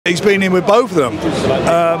He's been in with both of them.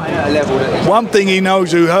 One thing he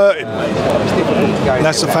knows who hurt him.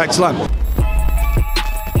 That's the fact of life.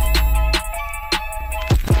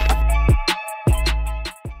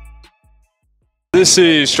 This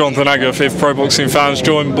is Jonathan Agger, Fifth Pro Boxing Fans,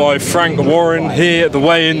 joined by Frank Warren here at the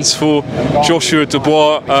weigh-ins for Joshua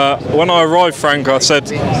Dubois. When I arrived, Frank, I said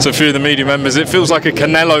to a few of the media members, it feels like a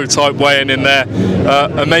Canelo type weigh-in in there.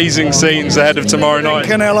 Amazing scenes ahead of tomorrow night.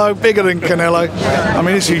 Canelo, bigger than Canelo. I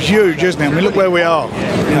mean, this is huge, isn't it? I mean, look where we are.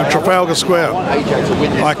 You know, Trafalgar Square,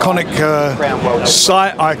 iconic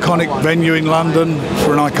site, iconic venue in London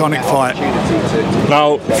for an iconic fight.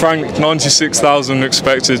 Now, Frank, 96,000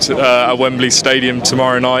 expected at Wembley Stadium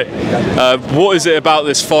tomorrow night. What is it about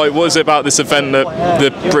this fight? What is it about this event that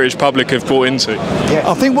the British public have bought into?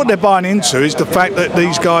 I think what they're buying into is the fact that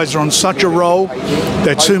these guys are on such a roll.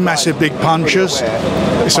 They're two massive big punchers.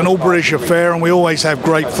 It's an all-British affair, and we always have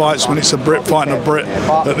great fights when it's a Brit fighting a Brit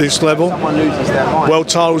at this level. World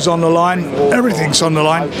titles on the line, everything's on the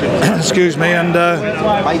line. Excuse me, and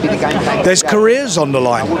there's careers on the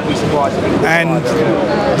line. And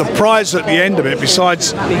the prize at the end of it,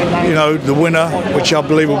 besides, you know, the winner, which I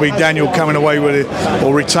believe will be Daniel coming away with it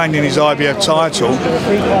or retaining his IBF title,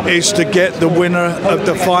 is to get the winner of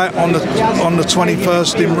the fight on the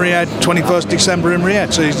 21st in Riyadh, 21st December in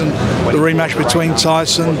Riyadh season, the rematch between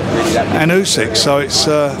Tyson and Usyk. So it's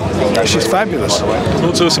just fabulous.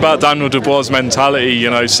 Talk to us about Daniel Dubois' mentality. You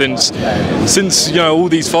know, since you know all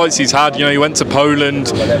these fights he's had. You know, he went to Poland.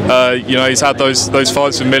 You know, he's had those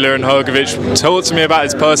fights with Miller and Hrgovic. Talk to me about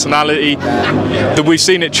his personality. That we've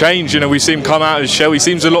seen it change. You know, we've seen him come out of his shell. He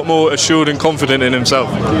seems a lot more assured and confident in himself.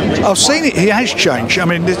 I've seen it. He has changed. I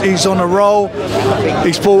mean, he's on a roll.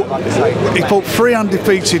 He's fought 3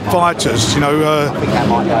 undefeated fighters. You know,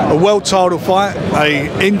 a world title fight, a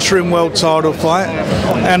interim world title fight,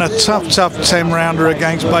 and a tough 10-rounder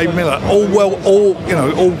against Babe Miller. All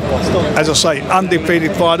as I say,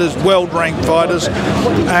 undefeated fighters, world-ranked fighters,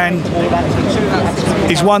 and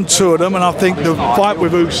he's won 2 of them. And I think the fight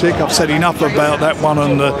with Usyk, I've said enough about that one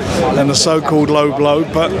and the so-called low blow.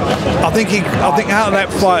 But I think out of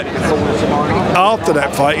that fight, after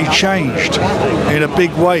that fight, he changed in a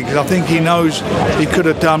big way, because I think he knows he could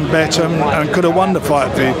have done better and could have won the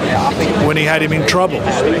fight when he had him in trouble.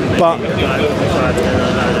 But you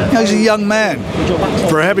know, he's a young man.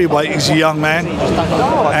 For a heavyweight, he's a young man,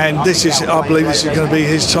 and I believe this is going to be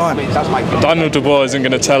his time. Daniel Dubois isn't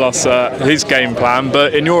going to tell us his game plan,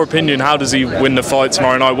 but in your opinion, how does he win the fight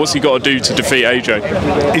tomorrow night? What's he got to do to defeat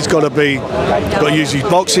AJ? He's got to use his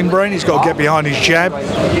boxing brain. He's got to get behind his jab,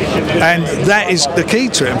 and that is the key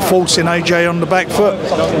to him, forcing AJ on the back foot.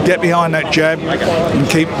 Get behind that jab and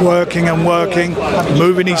keep working and working,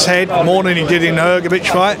 moving his head more than he did in the Hrgovic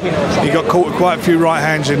fight. He got caught with quite a few right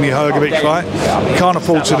hands in the Hrgovic fight. He can't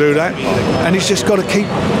afford to do that, and he's just got to keep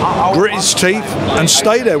grit his teeth and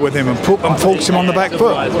stay there with him and force him on the back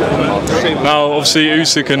foot. Now, obviously,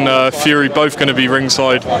 Usyk and Fury both going to be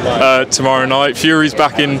ringside tomorrow night. Fury's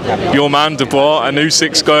backing your man Dubois, and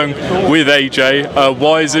Usyk's going with AJ.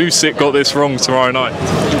 Why has Usyk got this wrong tomorrow night?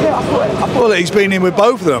 Well, he's been in with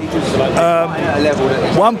both of them.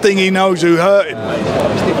 One thing he knows who hurt him.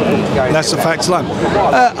 That's the fact of life.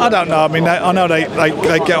 I don't know. I mean, I know they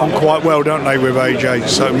get on quite well, don't they, with AJ?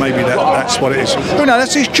 So maybe that's what it is. But no,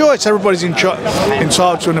 that's his choice. Everybody's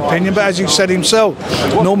entitled to an opinion. But as he said himself,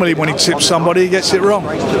 normally when he tips somebody, he gets it wrong.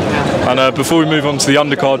 And before we move on to the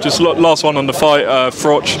undercard, just last one on the fight,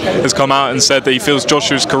 Froch has come out and said that he feels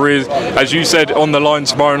Joshua's career, as you said, on the line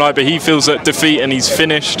tomorrow night, but he feels that defeat and he's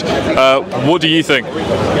finished. What do you think?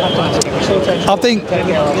 I think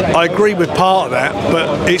I agree with part of that,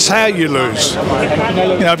 but it's how you lose.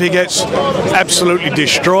 You know, if he gets absolutely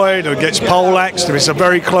destroyed or gets poleaxed, if it's a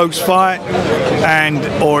very close fight,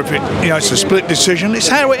 or if it's a split decision, it's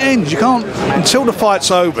how it ends. You can't, until the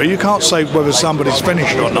fight's over, you can't say whether somebody's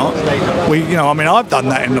finished or not. I mean, I've done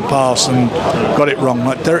that in the past and got it wrong.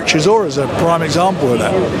 Like Derek Chisora's a prime example of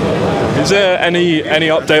that. Is there any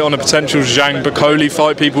update on a potential Zhang Bakoli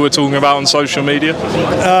fight people were talking about on social media?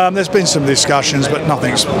 There's been some discussions, but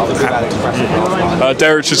nothing's happened.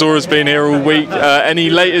 Derek Chisora's been here all week. Any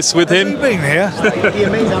latest with him? Has he been here?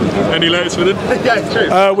 Any latest with him?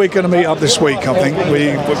 We're going to meet up this week, I think.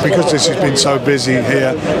 Because this has been so busy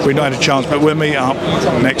here, we've not had a chance, but we'll meet up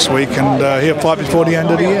next week and he'll fight before the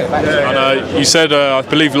end of the year. And you said, I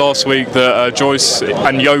believe last week, that Joyce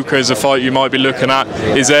and Yoka is a fight you might be looking at.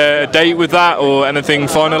 Is there a date with that or anything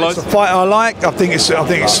finalised? It's a fight I like. I think it's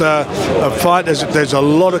a fight. There's a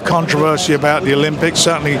lot of controversy controversy about the Olympics,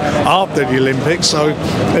 certainly after the Olympics, so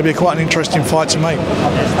it'll be quite an interesting fight to make.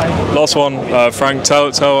 Last one, Frank, tell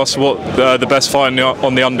us what the best fight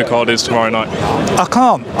on the undercard is tomorrow night. I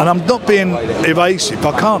can't, and I'm not being evasive,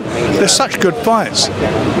 I can't. They're such good fights.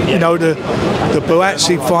 You know, the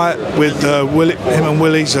Boazzi fight with him and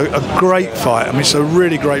Willie's a great fight. I mean, it's a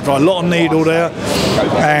really great fight. A lot of needle there,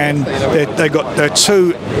 and their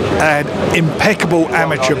two had impeccable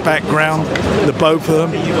amateur background, the both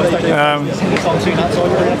of them.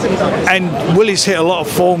 And Willie's hit a lot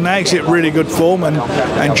of form now. He's hit really good form,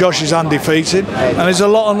 and Josh is undefeated. And there's a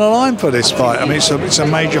lot on the line for this fight. I mean, it's a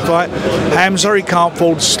major fight. Hamza, he can't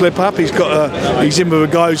afford to slip up. He's in with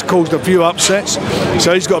a guy who's caused a few upsets,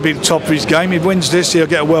 so he's got to be the top of his game. If he wins this, he'll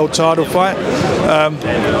get a world title fight.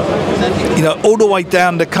 You know, all the way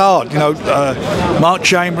down the card. You know, Mark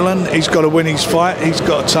Chamberlain, he's got to win his fight. He's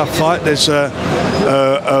got a tough fight. There's you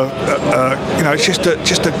know, it's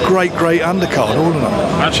just a great undercard, all of them.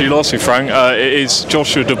 Actually, lastly, Frank, it is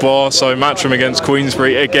Joshua Dubois, so Matchroom against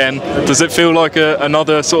Queensbury again. Does it feel like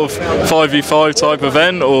another sort of 5v5 type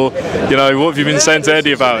event, or you know, what have you been saying to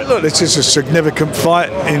Eddie about it? Look, this is a significant fight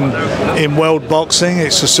in world boxing.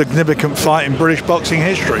 It's a significant fight in British boxing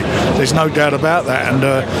history. There's no doubt about that, and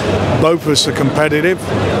both of us are competitive,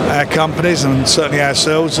 our companies and certainly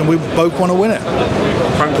ourselves, and we both want to win it.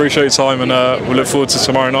 Frank, appreciate your time, and we look forward to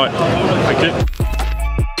tomorrow night. Thank you.